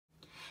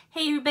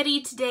Hey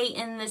everybody, today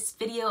in this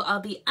video I'll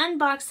be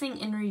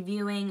unboxing and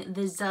reviewing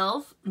the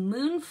Zelf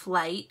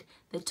Moonflight,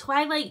 the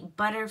Twilight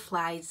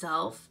Butterfly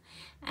Zelf,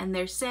 and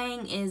their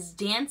saying is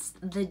dance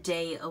the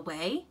day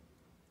away.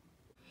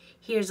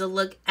 Here's a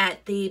look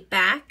at the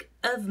back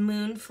of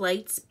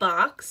Moonflight's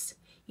box.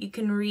 You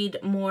can read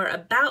more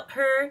about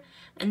her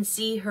and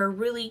see her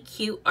really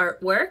cute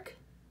artwork.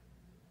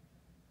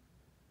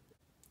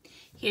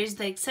 Here's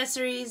the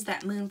accessories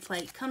that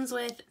Moonflight comes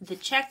with, the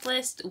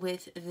checklist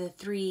with the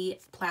 3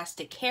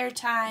 plastic hair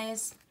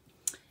ties,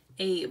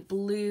 a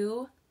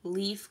blue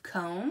leaf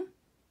comb,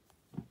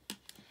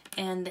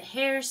 and the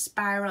hair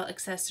spiral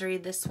accessory.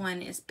 This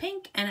one is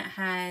pink and it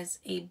has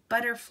a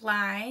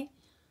butterfly.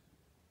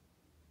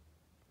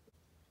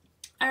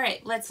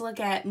 Alright, let's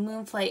look at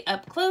Moonflight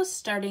up close,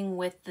 starting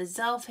with the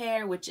Zelf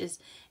hair, which is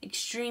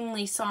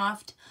extremely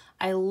soft.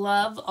 I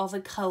love all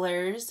the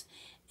colors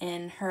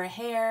in her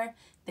hair.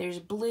 There's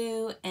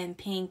blue and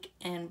pink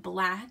and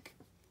black.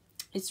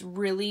 It's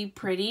really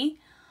pretty.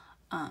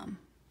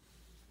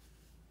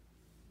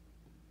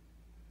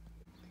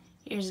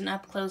 Here's an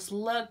up-close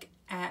look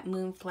at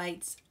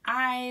Moonflight's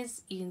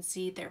eyes. You can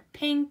see they're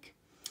pink.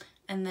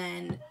 And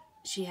then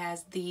she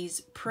has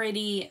these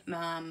pretty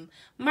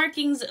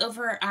markings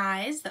over her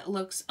eyes that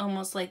looks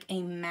almost like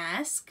a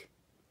mask.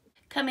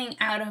 Coming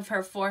out of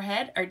her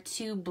forehead are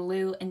 2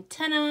 blue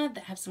antennae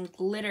that have some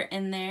glitter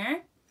in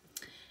there.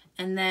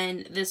 And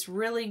then this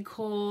really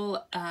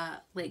cool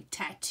like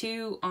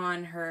tattoo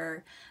on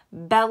her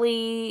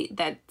belly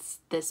that's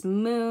this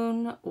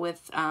moon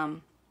with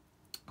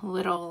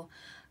little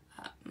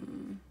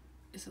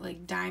is it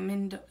like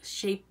diamond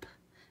shape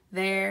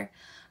there.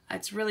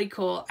 It's really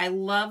cool. I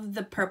love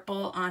the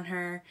purple on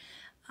her.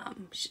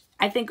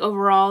 I think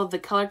overall the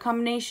color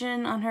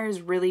combination on her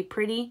is really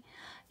pretty.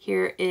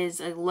 Here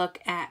is a look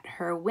at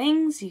her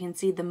wings. You can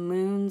see the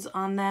moons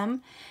on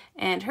them.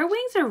 And her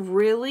wings are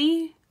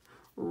really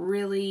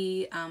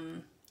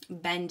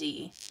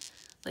bendy,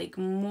 like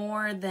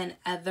more than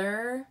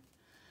other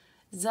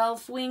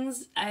Zelf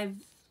wings I've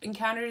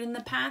encountered in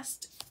the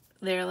past.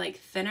 They're like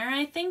thinner,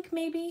 I think,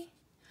 maybe.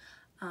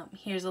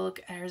 Here's a look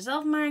at her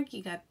Zelf mark.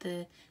 You got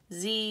the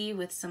Z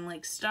with some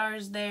like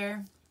stars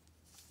there.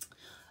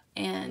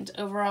 And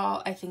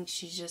overall, I think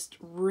she's just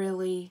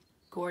really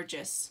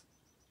gorgeous.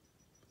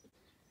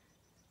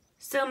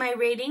 So my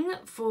rating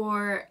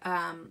for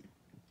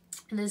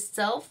this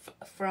Zelf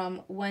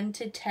from 1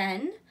 to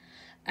 10,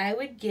 I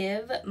would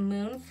give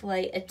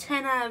Moonflight a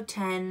 10 out of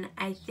 10.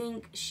 I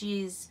think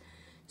she's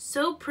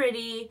so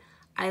pretty.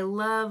 I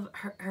love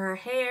her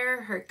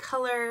hair, her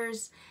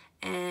colors,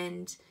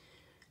 and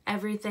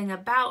everything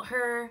about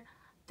her.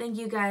 Thank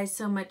you guys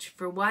so much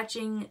for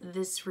watching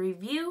this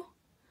review.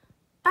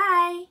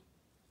 Bye!